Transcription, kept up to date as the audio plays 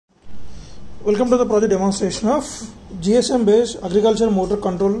Welcome to the project demonstration of GSM based agriculture motor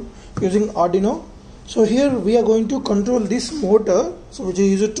control using Arduino. So here we are going to control this motor, so which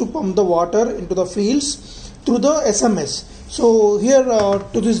is used to pump the water into the fields through the SMS. So here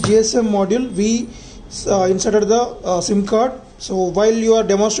to this GSM module we inserted the SIM card. So while you are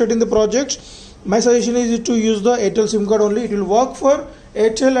demonstrating the project, my suggestion is to use the Airtel SIM card only. It will work for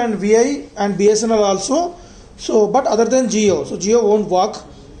Airtel and VI and BSNL also. So but other than Jio, so Jio won't work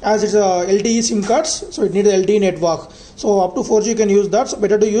as it's a LTE SIM cards, so it needs LTE network. So up to 4G you can use that. So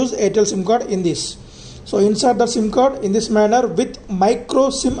better to use Airtel SIM card in this. So insert the SIM card in this manner with micro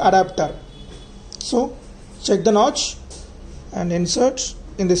SIM adapter. So check the notch and insert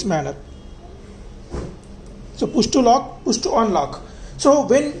in this manner. So push to lock, push to unlock. So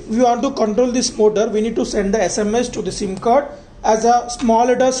when we want to control this motor, we need to send the SMS to the SIM card as a small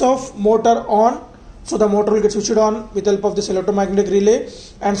letters of motor on. So the motor will get switched on with the help of this electromagnetic relay,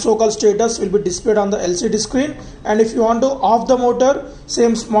 and so-called status will be displayed on the LCD screen. And if you want to off the motor,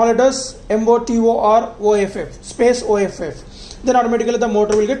 same small letters MOTOR space OFF, then automatically the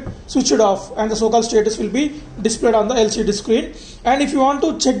motor will get switched off and the so-called status will be displayed on the LCD screen. And if you want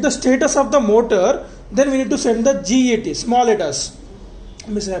to check the status of the motor, then we need to send the GET small letters.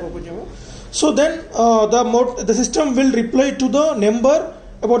 So then the system will reply to the number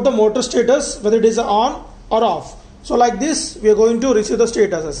about the motor status, whether it is on or off. So like this we are going to receive the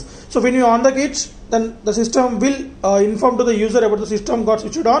statuses. So when you on the kit, then the system will inform to the user about the system got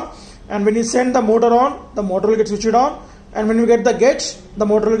switched on, and when you send the motor on, the motor will get switched on, and when you get the get, the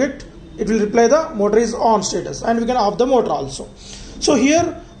motor will get, it will reply the motor is on status, and we can off the motor also. So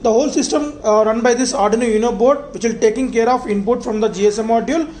here the whole system run by this Arduino UNO board, which will taking care of input from the GSM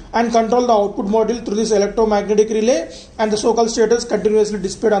module and control the output module through this electromagnetic relay, and the so-called status continuously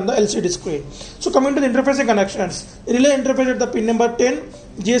displayed on the LCD screen. So coming to the interfacing connections, relay interface at the pin number 10,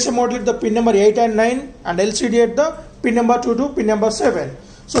 GSM module at the pin number 8 and 9, and LCD at the pin number 2 to pin number 7.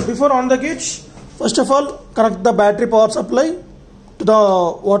 So before on the kit, first of all connect the battery power supply to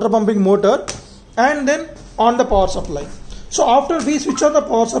the water pumping motor, and then on the power supply. So after we switch on the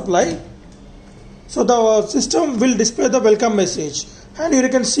power supply, so the system will display the welcome message, and here you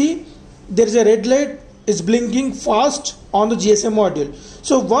can see there is a red light is blinking fast on the GSM module.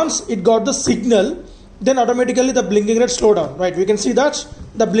 So once it got the signal, then automatically the blinking red slow down, right? We can see that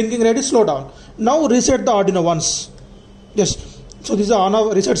the blinking red is slow down. Now reset the Arduino once. Yes, so this is on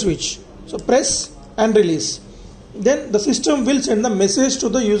off reset switch. So press and release. Then the system will send the message to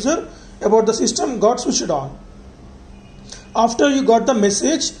the user about the system got switched on. After you got the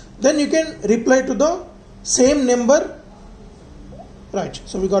message, then you can reply to the same number, right?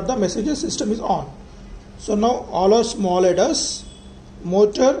 So we got the messages, system is on. So now all are small letters,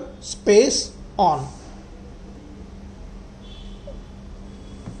 motor space on,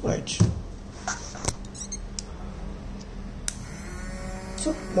 right?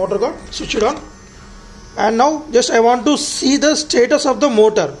 So motor got switched on, and now just I want to see the status of the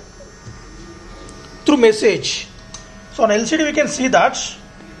motor through message. So on LCD we can see that.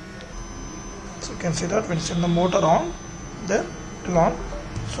 So you can see that when you send the motor on, then it will on.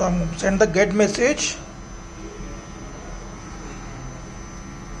 So I'm send the get message.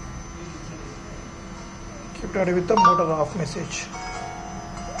 Keep ready with the motor off message.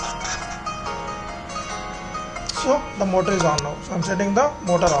 So the motor is on now. So I'm setting the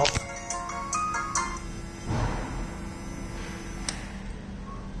motor off.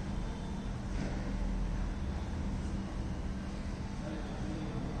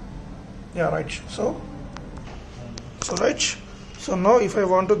 Yeah, right. So now if I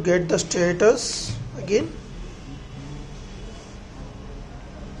want to get the status again,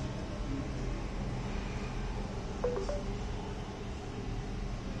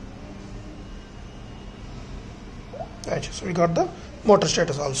 right, so we got the motor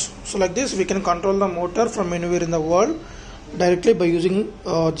status also. So like this we can control the motor from anywhere in the world directly by using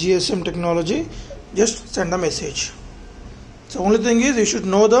GSM technology. Just send the message. So only thing is you should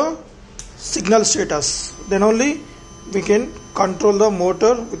know the signal status, then only we can control the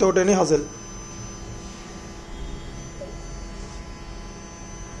motor without any hassle.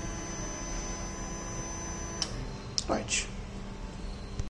 Right.